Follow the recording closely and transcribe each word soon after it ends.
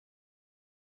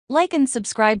Like and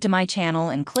subscribe to my channel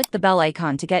and click the bell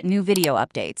icon to get new video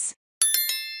updates.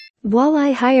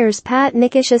 Walleye hires Pat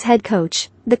Mikesch as head coach.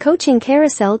 The coaching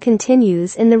carousel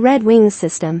continues in the Red Wings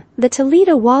system. The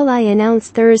Toledo Walleye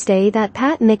announced Thursday that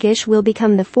Pat Mikesch will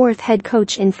become the fourth head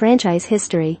coach in franchise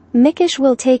history. Mikesch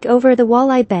will take over the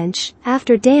Walleye bench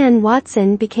after Dan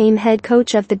Watson became head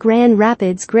coach of the Grand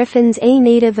Rapids Griffins, a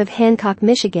native of Hancock,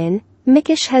 Michigan.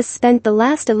 Mikesch has spent the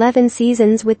last 11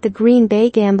 seasons with the Green Bay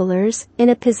Gamblers, in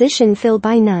a position filled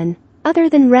by none other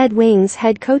than Red Wings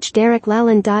head coach Derek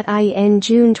Lalonde. In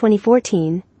June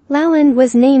 2014, Lalonde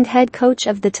was named head coach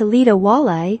of the Toledo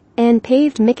Walleye, and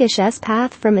paved Mikesch's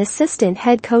path from assistant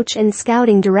head coach and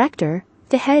scouting director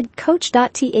to head coach. The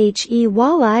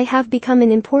Walleye have become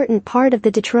an important part of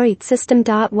the Detroit system.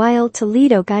 While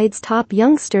Toledo guides top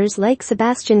youngsters like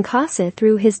Sebastian Casa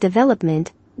through his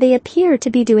development, they appear to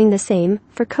be doing the same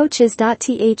for coaches. The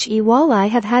Walleye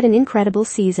have had an incredible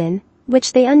season,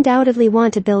 which they undoubtedly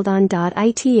want to build on.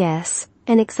 It's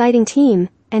an exciting team,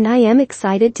 and I am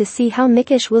excited to see how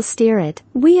Mikesch will steer it.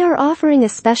 We are offering a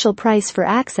special price for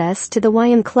access to the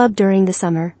YM Club during the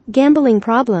summer. Gambling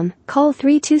problem? Call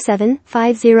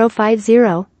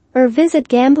 327-5050 or visit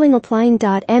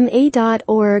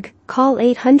gamblinghelpline.ma.org. Call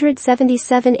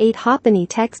 877-8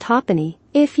 text Hoppany.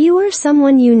 If you or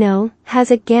someone you know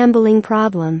has a gambling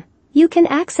problem, you can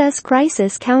access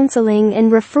crisis counseling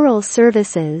and referral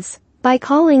services by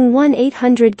calling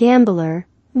 1-800-GAMBLER,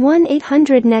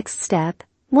 1-800-NEXT-STEP,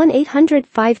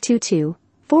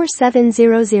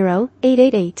 1-800-522-4700,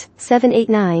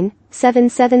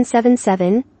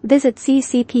 888-789-7777, visit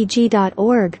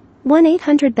ccpg.org,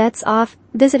 1-800-BETS-OFF,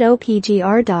 visit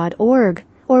opgr.org,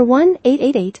 or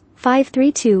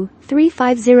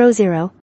 1-888-532-3500.